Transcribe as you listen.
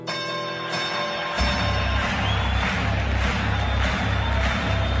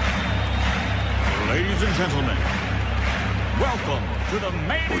and gentlemen, welcome to the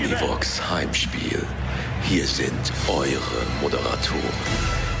main Univox Heimspiel. Hier sind eure Moderatoren.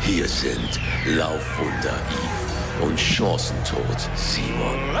 Hier sind Laufwunder Yves und Chancentod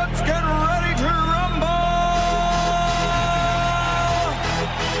Simon. Let's get ready to rumble!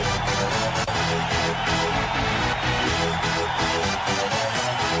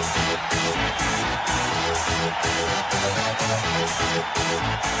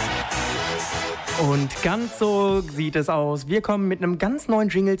 Und ganz so sieht es aus. Wir kommen mit einem ganz neuen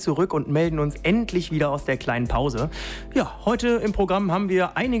Jingle zurück und melden uns endlich wieder aus der kleinen Pause. Ja, heute im Programm haben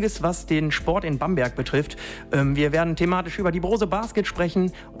wir einiges, was den Sport in Bamberg betrifft. Wir werden thematisch über die Brose Basket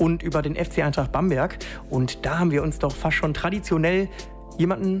sprechen und über den FC Eintracht Bamberg. Und da haben wir uns doch fast schon traditionell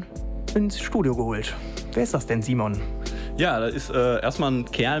jemanden ins Studio geholt. Wer ist das denn, Simon? Ja, das ist erstmal ein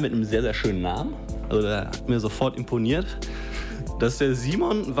Kerl mit einem sehr, sehr schönen Namen. Also der hat mir sofort imponiert. Das ist der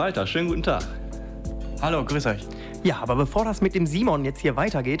Simon Walter. Schönen guten Tag. Hallo, grüß euch. Ja, aber bevor das mit dem Simon jetzt hier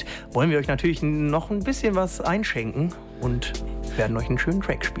weitergeht, wollen wir euch natürlich noch ein bisschen was einschenken und werden euch einen schönen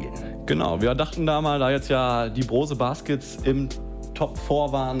Track spielen. Genau, wir dachten da mal, da jetzt ja die Brose Baskets im Top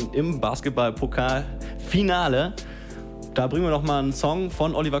 4 waren im Basketball-Pokal-Finale, da bringen wir noch mal einen Song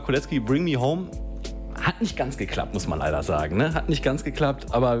von Oliver Kolecki, Bring Me Home. Hat nicht ganz geklappt, muss man leider sagen, ne? Hat nicht ganz geklappt,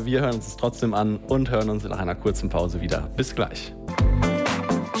 aber wir hören uns es trotzdem an und hören uns nach einer kurzen Pause wieder. Bis gleich.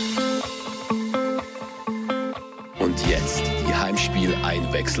 Und jetzt die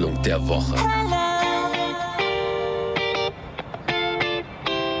Heimspiel-Einwechslung der Woche.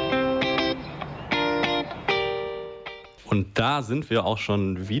 Und da sind wir auch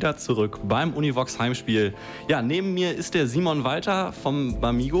schon wieder zurück beim Univox Heimspiel. Ja, neben mir ist der Simon Walter vom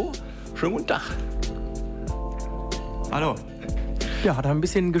Bamigo. Schönen guten Tag. Hallo. Ja, hat er ein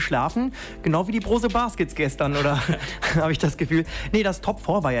bisschen geschlafen, genau wie die Brose Baskets gestern, oder habe ich das Gefühl? Nee, das Top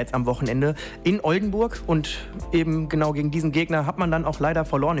 4 war ja jetzt am Wochenende in Oldenburg und eben genau gegen diesen Gegner hat man dann auch leider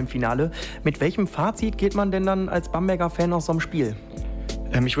verloren im Finale. Mit welchem Fazit geht man denn dann als Bamberger Fan aus so einem Spiel?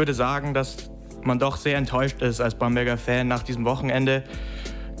 Ich würde sagen, dass man doch sehr enttäuscht ist als Bamberger Fan nach diesem Wochenende.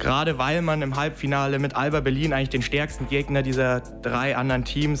 Gerade weil man im Halbfinale mit Alba Berlin eigentlich den stärksten Gegner dieser 3 anderen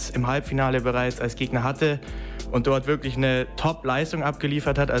Teams im Halbfinale bereits als Gegner hatte und dort wirklich eine Top-Leistung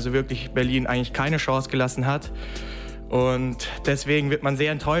abgeliefert hat, also wirklich Berlin eigentlich keine Chance gelassen hat. Und deswegen wird man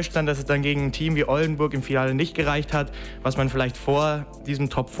sehr enttäuscht sein, dass es dann gegen ein Team wie Oldenburg im Finale nicht gereicht hat, was man vielleicht vor diesem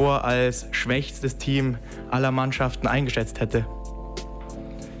Top 4 als schwächstes Team aller Mannschaften eingeschätzt hätte.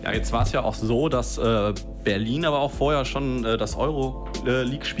 Ja, jetzt war es ja auch so, dass Berlin aber auch vorher schon das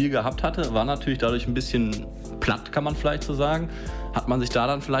Euro-League-Spiel gehabt hatte. War natürlich dadurch ein bisschen platt, kann man vielleicht so sagen. Hat man sich da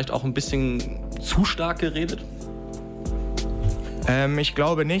dann vielleicht auch ein bisschen zu stark geredet? Ich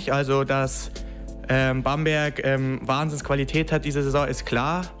glaube nicht. Also, dass Bamberg Wahnsinnsqualität hat diese Saison, ist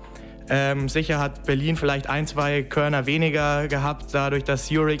klar. Sicher hat Berlin vielleicht 1-2 Körner weniger gehabt, dadurch, dass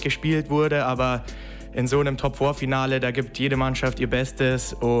Zurich gespielt wurde. Aber in so einem Top-4-Finale, da gibt jede Mannschaft ihr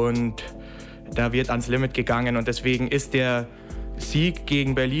Bestes und da wird ans Limit gegangen. Und deswegen ist der Sieg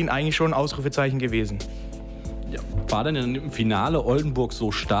gegen Berlin eigentlich schon ein Ausrufezeichen gewesen. Ja. War denn im Finale Oldenburg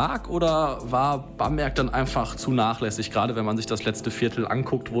so stark oder war Bamberg dann einfach zu nachlässig? Gerade wenn man sich das letzte Viertel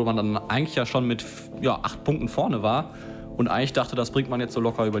anguckt, wo man dann eigentlich ja schon mit 8 Punkten vorne war und eigentlich dachte, das bringt man jetzt so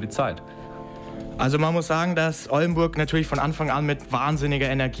locker über die Zeit. Also man muss sagen, dass Oldenburg natürlich von Anfang an mit wahnsinniger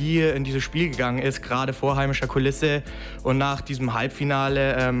Energie in dieses Spiel gegangen ist, gerade vor heimischer Kulisse und nach diesem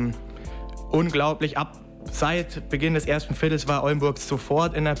Halbfinale unglaublich. Seit Beginn des ersten Viertels war Oldenburg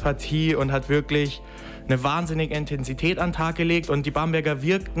sofort in der Partie und hat wirklich eine wahnsinnige Intensität an den Tag gelegt und die Bamberger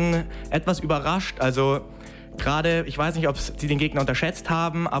wirkten etwas überrascht. Also gerade, ich weiß nicht, ob sie den Gegner unterschätzt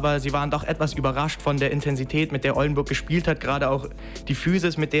haben, aber sie waren doch etwas überrascht von der Intensität, mit der Oldenburg gespielt hat. Gerade auch die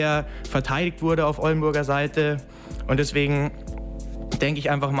Physis, mit der verteidigt wurde auf Oldenburger Seite. Und deswegen denke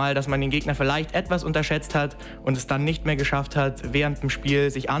ich einfach mal, dass man den Gegner vielleicht etwas unterschätzt hat und es dann nicht mehr geschafft hat, während dem Spiel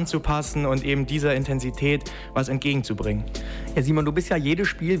sich anzupassen und eben dieser Intensität was entgegenzubringen. Ja, Simon, du bist ja jedes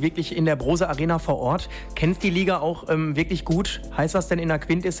Spiel wirklich in der Brose Arena vor Ort, kennst die Liga auch wirklich gut. Heißt das denn in der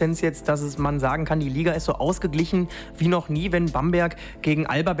Quintessenz jetzt, dass man sagen kann, die Liga ist so ausgeglichen wie noch nie, wenn Bamberg gegen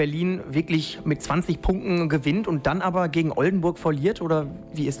Alba Berlin wirklich mit 20 Punkten gewinnt und dann aber gegen Oldenburg verliert? Oder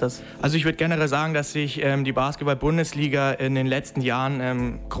wie ist das? Also ich würde generell sagen, dass sich die Basketball-Bundesliga in den letzten Jahren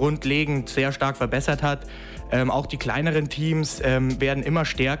grundlegend sehr stark verbessert hat. Auch die kleineren Teams werden immer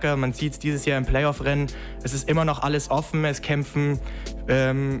stärker. Man sieht es dieses Jahr im Playoff-Rennen. Es ist immer noch alles offen. Es kämpfen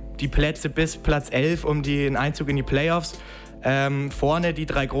die Plätze bis Platz 11 um den Einzug in die Playoffs. Vorne die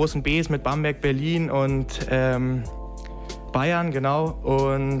 3 großen Bs mit Bamberg, Berlin und Bayern, genau.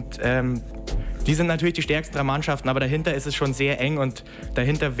 Und Die sind natürlich die stärksten 3 Mannschaften, aber dahinter ist es schon sehr eng und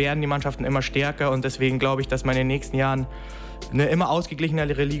dahinter werden die Mannschaften immer stärker und deswegen glaube ich, dass man in den nächsten Jahren eine immer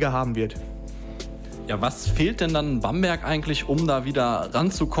ausgeglichenere Liga haben wird. Ja, was fehlt denn dann Bamberg eigentlich, um da wieder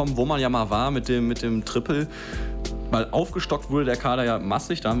ranzukommen, wo man ja mal war mit dem Triple? Weil aufgestockt wurde der Kader ja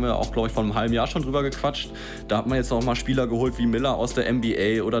massig, da haben wir auch, glaube ich, vor einem halben Jahr schon drüber gequatscht. Da hat man jetzt auch mal Spieler geholt wie Miller aus der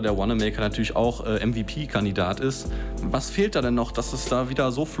NBA oder der Wanamaker natürlich auch MVP-Kandidat ist. Was fehlt da denn noch, dass es da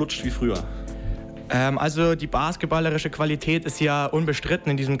wieder so flutscht wie früher? Also die basketballerische Qualität ist ja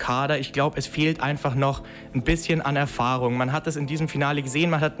unbestritten in diesem Kader. Ich glaube, es fehlt einfach noch ein bisschen an Erfahrung. Man hat es in diesem Finale gesehen,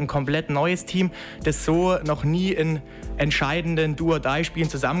 man hat ein komplett neues Team, das so noch nie in entscheidenden Do-or-Die-Spielen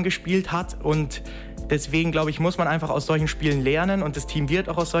zusammengespielt hat. Und deswegen, glaube ich, muss man einfach aus solchen Spielen lernen und das Team wird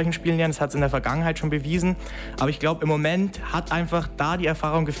auch aus solchen Spielen lernen. Das hat es in der Vergangenheit schon bewiesen. Aber ich glaube, im Moment hat einfach da die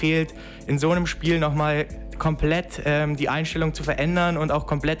Erfahrung gefehlt, in so einem Spiel nochmal komplett die Einstellung zu verändern und auch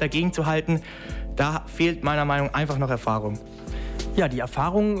komplett dagegen zu halten. Da fehlt meiner Meinung nach einfach noch Erfahrung. Ja, die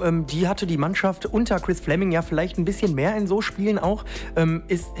Erfahrung, die hatte die Mannschaft unter Chris Fleming ja vielleicht ein bisschen mehr in so Spielen auch.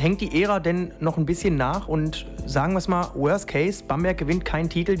 Hängt die Ära denn noch ein bisschen nach? Und sagen wir es mal, worst case, Bamberg gewinnt keinen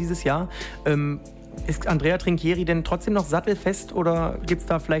Titel dieses Jahr. Ist Andrea Trinchieri denn trotzdem noch sattelfest oder gibt es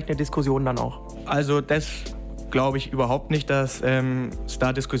da vielleicht eine Diskussion dann auch? Also das glaube ich überhaupt nicht, dass es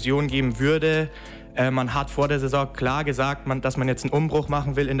da Diskussionen geben würde. Man hat vor der Saison klar gesagt, dass man jetzt einen Umbruch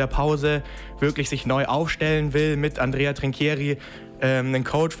machen will in der Pause, wirklich sich neu aufstellen will, mit Andrea Trinchieri einen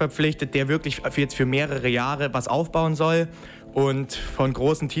Coach verpflichtet, der wirklich jetzt für mehrere Jahre was aufbauen soll. Und von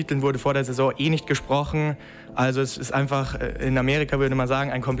großen Titeln wurde vor der Saison nicht gesprochen. Also es ist einfach, in Amerika würde man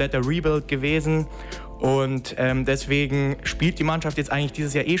sagen, ein kompletter Rebuild gewesen. Und deswegen spielt die Mannschaft jetzt eigentlich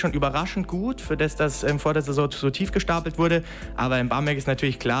dieses Jahr schon überraschend gut, für das vor der Saison so tief gestapelt wurde. Aber in Bamberg ist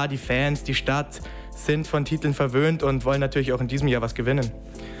natürlich klar, die Fans, die Stadt sind von Titeln verwöhnt und wollen natürlich auch in diesem Jahr was gewinnen.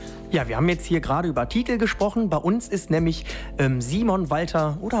 Ja, wir haben jetzt hier gerade über Titel gesprochen. Bei uns ist nämlich Simon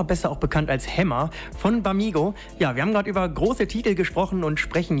Walter, oder besser auch bekannt als Hämmer, von Bamigo. Ja, wir haben gerade über große Titel gesprochen und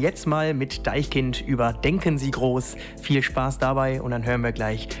sprechen jetzt mal mit Deichkind über Denken Sie groß. Viel Spaß dabei und dann hören wir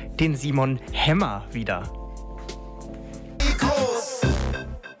gleich den Simon Hämmer wieder.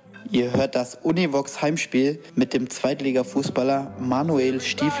 Ihr hört das Univox Heimspiel mit dem Zweitliga-Fußballer Manuel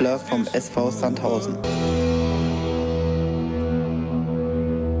Stiefler vom SV Sandhausen.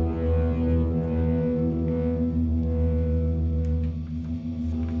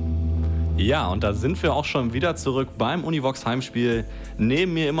 Ja, und da sind wir auch schon wieder zurück beim Univox Heimspiel.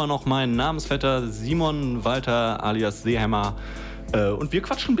 Neben mir immer noch mein Namensvetter Simon Walter alias Seehämmer. Und wir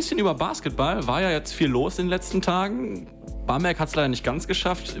quatschen ein bisschen über Basketball. War ja jetzt viel los in den letzten Tagen. Bamberg hat es leider nicht ganz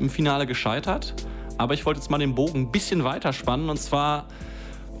geschafft, im Finale gescheitert. Aber ich wollte jetzt mal den Bogen ein bisschen weiter spannen und zwar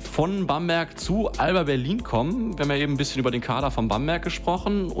von Bamberg zu Alba Berlin kommen. Wir haben ja eben ein bisschen über den Kader von Bamberg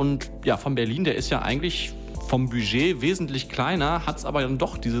gesprochen und ja, von Berlin, der ist ja eigentlich vom Budget wesentlich kleiner, hat es aber dann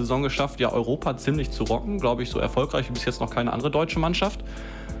doch diese Saison geschafft, ja Europa ziemlich zu rocken, glaube ich, so erfolgreich wie bis jetzt noch keine andere deutsche Mannschaft.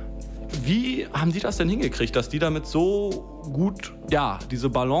 Wie haben die das denn hingekriegt, dass die damit so gut, ja, diese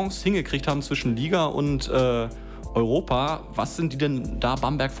Balance hingekriegt haben zwischen Liga und Europa? Was sind die denn da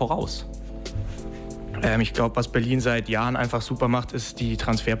Bamberg voraus? Ich glaube, was Berlin seit Jahren einfach super macht, ist die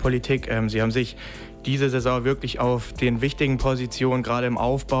Transferpolitik. Sie haben sich diese Saison wirklich auf den wichtigen Positionen, gerade im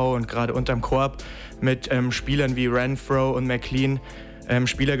Aufbau und gerade unterm Korb, mit Spielern wie Renfro und McLean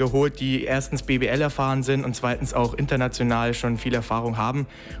Spieler geholt, die erstens BBL erfahren sind und zweitens auch international schon viel Erfahrung haben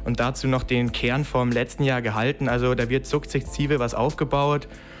und dazu noch den Kern vom letzten Jahr gehalten. Also da wird sukzessive was aufgebaut.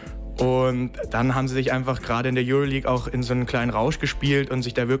 Und dann haben sie sich einfach gerade in der Euroleague auch in so einen kleinen Rausch gespielt und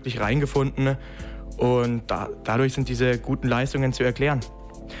sich da wirklich reingefunden. Und dadurch sind diese guten Leistungen zu erklären.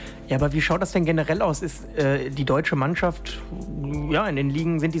 Ja, aber wie schaut das denn generell aus? Ist die deutsche Mannschaft, ja, in den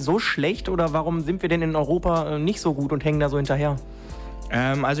Ligen, sind die so schlecht oder warum sind wir denn in Europa nicht so gut und hängen da so hinterher?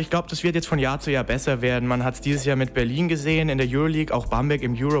 Also ich glaube, das wird jetzt von Jahr zu Jahr besser werden. Man hat es dieses Jahr mit Berlin gesehen, in der Euroleague, auch Bamberg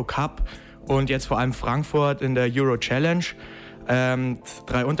im Euro Cup und jetzt vor allem Frankfurt in der Euro Challenge.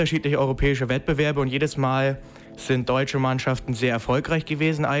 3 unterschiedliche europäische Wettbewerbe und jedes Mal sind deutsche Mannschaften sehr erfolgreich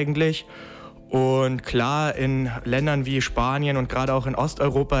gewesen eigentlich. Und klar, in Ländern wie Spanien und gerade auch in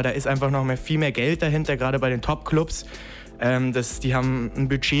Osteuropa, da ist einfach noch viel mehr Geld dahinter, gerade bei den Top-Clubs. Die haben ein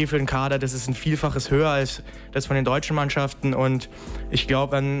Budget für den Kader, das ist ein Vielfaches höher als das von den deutschen Mannschaften. Und ich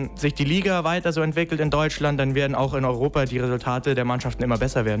glaube, wenn sich die Liga weiter so entwickelt in Deutschland, dann werden auch in Europa die Resultate der Mannschaften immer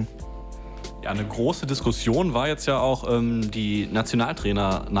besser werden. Ja, eine große Diskussion war jetzt ja auch die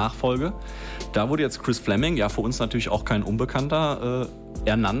Nationaltrainer-Nachfolge. Da wurde jetzt Chris Fleming, ja für uns natürlich auch kein Unbekannter,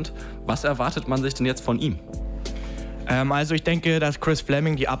 ernannt. Was erwartet man sich denn jetzt von ihm? Also ich denke, dass Chris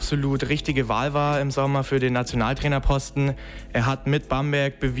Fleming die absolut richtige Wahl war im Sommer für den Nationaltrainerposten. Er hat mit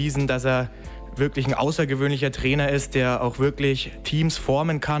Bamberg bewiesen, dass er wirklich ein außergewöhnlicher Trainer ist, der auch wirklich Teams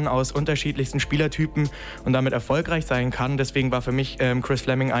formen kann aus unterschiedlichsten Spielertypen und damit erfolgreich sein kann. Deswegen war für mich Chris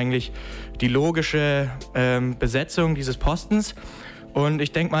Fleming eigentlich die logische Besetzung dieses Postens. Und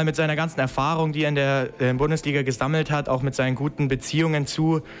ich denke mal, mit seiner ganzen Erfahrung, die er in der Bundesliga gesammelt hat, auch mit seinen guten Beziehungen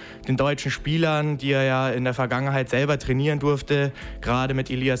zu den deutschen Spielern, die er ja in der Vergangenheit selber trainieren durfte, gerade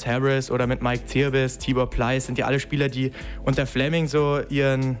mit Elias Harris oder mit Mike Zirbis, Tibor Pleiss, sind ja alle Spieler, die unter Fleming so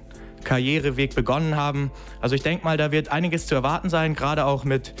ihren Karriereweg begonnen haben. Also ich denke mal, da wird einiges zu erwarten sein, gerade auch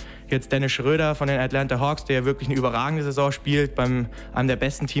mit jetzt Dennis Schröder von den Atlanta Hawks, der wirklich eine überragende Saison spielt, einem der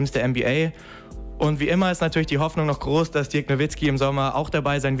besten Teams der NBA. Und wie immer ist natürlich die Hoffnung noch groß, dass Dirk Nowitzki im Sommer auch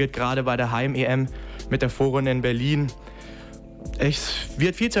dabei sein wird, gerade bei der Heim-EM mit der Vorrunde in Berlin. Es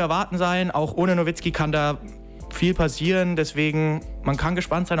wird viel zu erwarten sein, auch ohne Nowitzki kann da viel passieren, deswegen man kann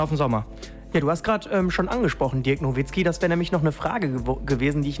gespannt sein auf den Sommer. Ja, du hast gerade schon angesprochen, Dirk Nowitzki. Das wäre nämlich noch eine Frage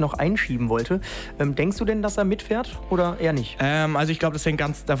gewesen, die ich noch einschieben wollte. Denkst du denn, dass er mitfährt oder eher nicht? Also ich glaube, das hängt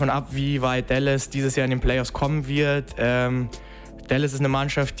ganz davon ab, wie weit Dallas dieses Jahr in den Playoffs kommen wird. Dallas ist eine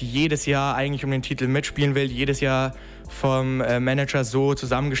Mannschaft, die jedes Jahr eigentlich um den Titel mitspielen will, jedes Jahr vom Manager so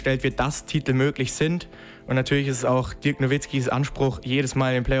zusammengestellt wird, dass Titel möglich sind. Und natürlich ist es auch Dirk Nowitzkis Anspruch, jedes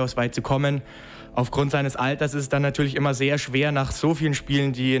Mal in den Playoffs weit zu kommen. Aufgrund seines Alters ist es dann natürlich immer sehr schwer, nach so vielen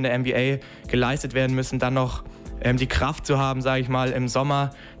Spielen, die in der NBA geleistet werden müssen, dann noch die Kraft zu haben, sage ich mal, im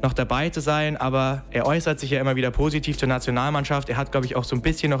Sommer noch dabei zu sein. Aber er äußert sich ja immer wieder positiv zur Nationalmannschaft. Er hat, glaube ich, auch so ein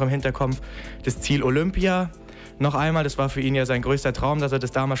bisschen noch im Hinterkopf das Ziel Olympia. Noch einmal, das war für ihn ja sein größter Traum, dass er das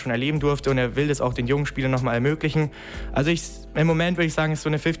damals schon erleben durfte und er will das auch den jungen Spielern nochmal ermöglichen. Also im Moment würde ich sagen, ist so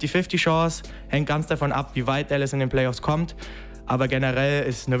eine 50-50-Chance, hängt ganz davon ab, wie weit Dallas in den Playoffs kommt. Aber generell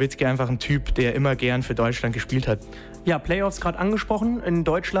ist Nowitzki einfach ein Typ, der immer gern für Deutschland gespielt hat. Ja, Playoffs gerade angesprochen. In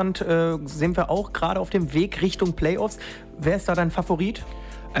Deutschland sind wir auch gerade auf dem Weg Richtung Playoffs. Wer ist da dein Favorit?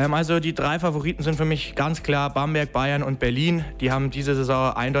 Also die 3 Favoriten sind für mich ganz klar Bamberg, Bayern und Berlin. Die haben diese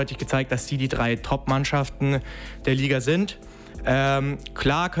Saison eindeutig gezeigt, dass sie die 3 Top-Mannschaften der Liga sind.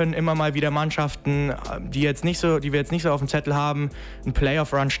 Klar können immer mal wieder Mannschaften, die wir jetzt nicht so auf dem Zettel haben, einen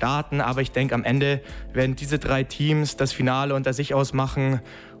Playoff-Run starten. Aber ich denke, am Ende werden diese 3 Teams das Finale unter sich ausmachen.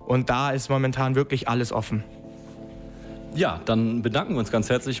 Und da ist momentan wirklich alles offen. Ja, dann bedanken wir uns ganz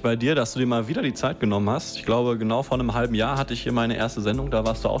herzlich bei dir, dass du dir mal wieder die Zeit genommen hast. Ich glaube, genau vor einem halben Jahr hatte ich hier meine erste Sendung, da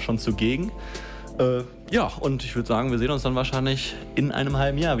warst du auch schon zugegen. Ja, und ich würde sagen, wir sehen uns dann wahrscheinlich in einem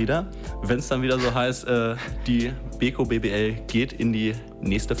halben Jahr wieder, wenn es dann wieder so heißt, die Beko BBL geht in die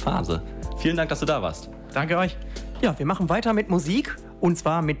nächste Phase. Vielen Dank, dass du da warst. Danke euch. Ja, wir machen weiter mit Musik und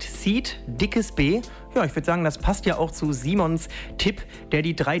zwar mit Seed, Dickes B. Ja, ich würde sagen, das passt ja auch zu Simons Tipp, der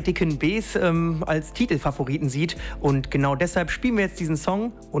die 3 dicken Bs als Titelfavoriten sieht. Und genau deshalb spielen wir jetzt diesen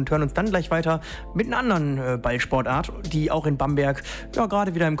Song und hören uns dann gleich weiter mit einer anderen Ballsportart, die auch in Bamberg ja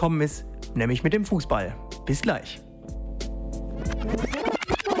gerade wieder im Kommen ist, nämlich mit dem Fußball. Bis gleich.